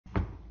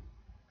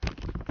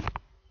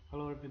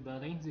Hello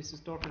everybody, this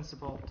is Dolphin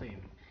Support Team.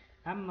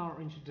 I'm now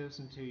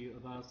introducing to you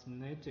about the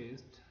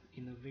latest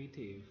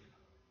innovative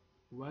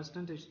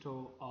Western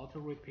Digital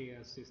auto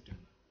repair system.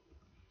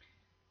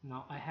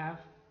 Now I have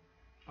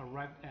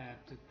arrived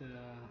at the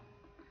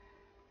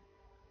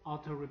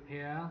auto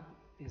repair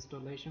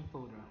installation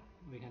folder.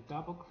 We can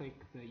double click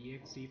the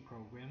exe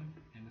program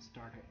and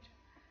start it.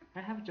 I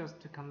have just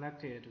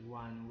connected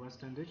one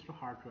Western Digital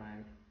hard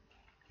drive.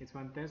 It's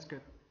one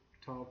desktop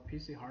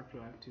PC hard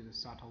drive to the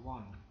SATA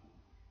 1.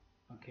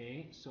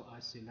 Okay, so I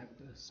select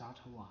the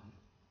SATA 1,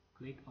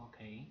 click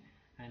OK,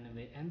 and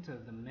we enter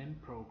the main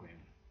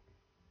program.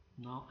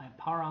 Now I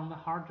power on the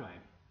hard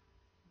drive.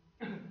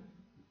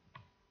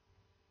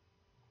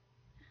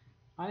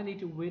 I need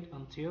to wait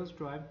until the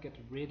drive gets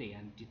ready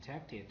and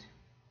detected.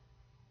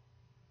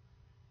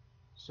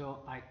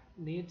 So I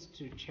need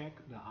to check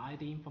the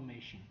ID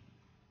information,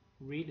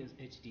 read the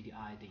HDD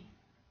ID.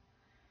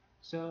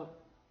 So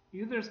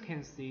users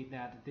can see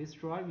that this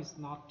drive is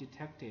not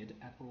detected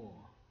at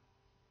all.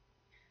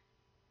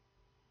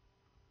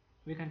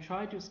 We can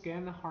try to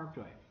scan the hard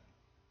drive.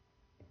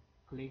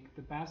 Click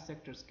the batch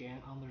sector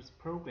scan under the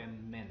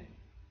program menu.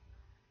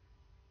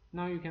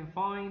 Now you can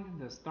find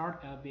the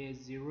start LBA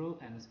 0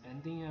 and the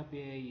ending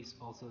LBA is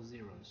also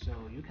 0, so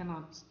you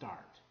cannot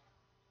start.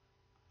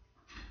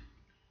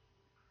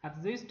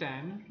 At this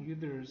time,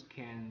 users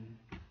can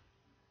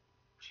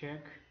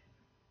check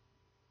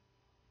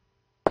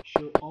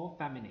Show all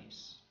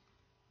families.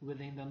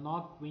 Within the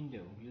log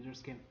window,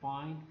 users can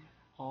find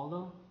all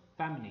the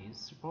families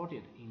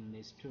supported in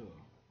this tool.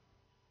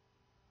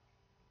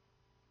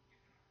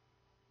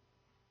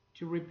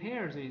 To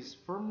repair this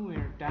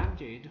firmware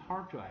damaged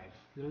hard drive,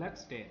 the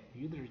next step,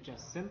 users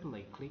just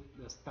simply click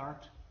the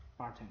Start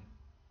button.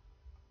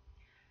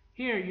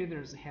 Here,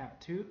 users have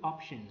two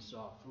options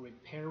of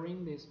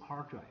repairing this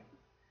hard drive,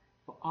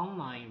 for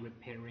online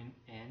repairing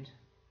and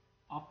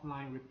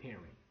offline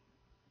repairing.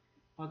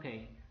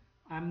 Okay,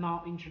 I'm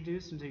now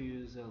introducing to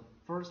you the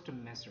first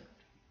method,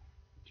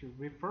 to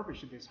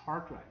refurbish this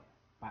hard drive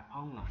by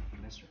online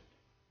method.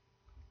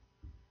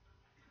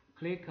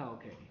 Click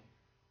OK.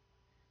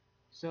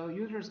 So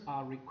users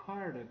are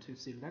required to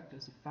select the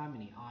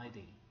family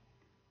ID.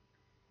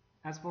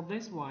 As for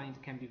this one,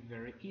 it can be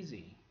very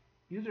easy.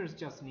 Users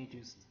just need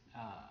to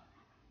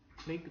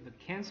click the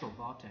cancel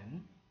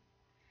button,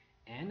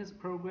 and the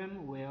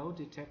program will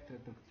detect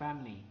the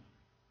family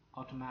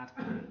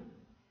automatically.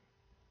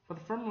 For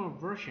the firmware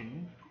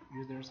version,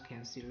 users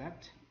can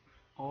select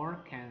or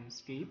can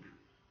skip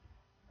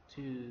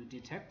to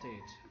detect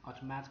it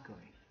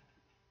automatically.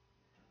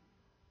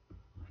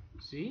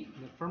 See,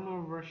 the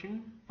firmware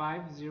version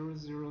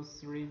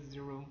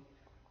 50030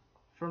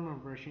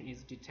 firmware version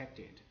is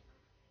detected.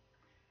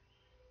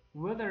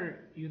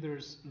 Whether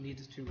users need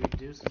to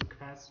reduce the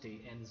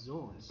capacity and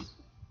zones.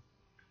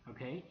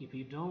 Okay, if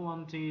you don't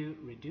want to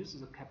reduce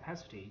the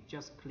capacity,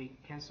 just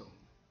click cancel.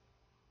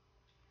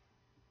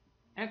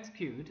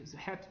 Execute the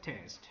head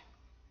test.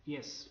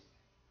 Yes.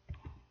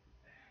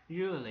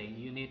 Usually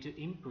you need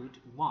to input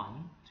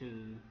 1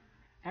 to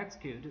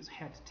execute the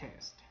head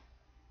test.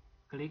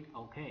 Click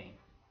OK.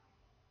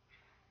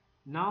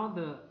 Now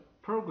the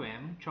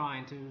program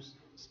trying to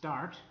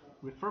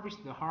refurbish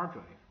the hard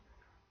drive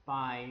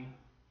by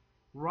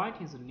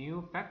writing the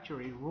new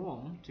factory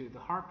ROM to the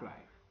hard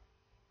drive.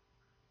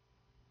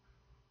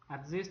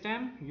 At this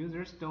time,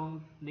 users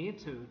don't need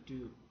to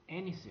do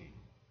anything,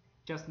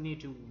 just need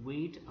to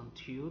wait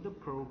until the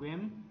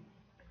program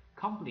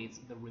completes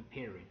the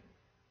repairing.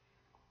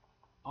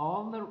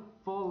 All the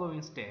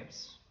following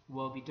steps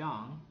will be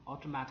done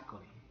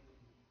automatically.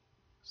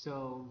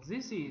 So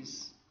this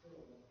is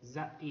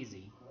that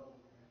easy.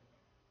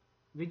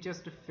 We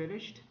just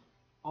finished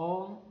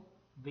all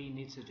we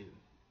need to do.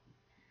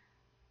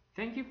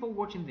 Thank you for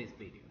watching this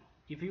video.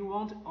 If you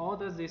want to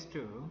order this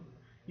tool,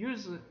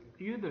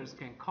 users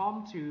can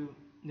come to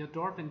the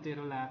Dolphin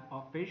Data Lab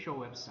official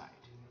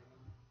website.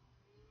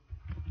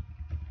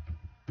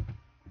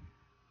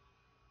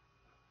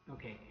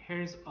 Okay,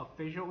 here's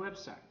official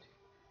website.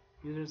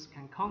 Users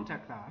can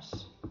contact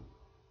us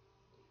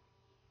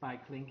by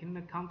clicking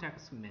the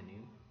contact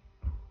menu.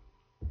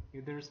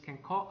 Users can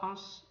call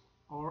us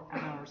or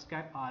add our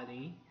Skype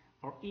ID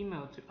or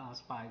email to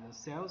us by the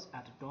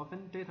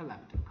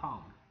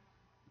sales@dolphindatalab.com.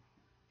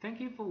 Thank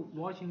you for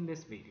watching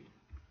this video.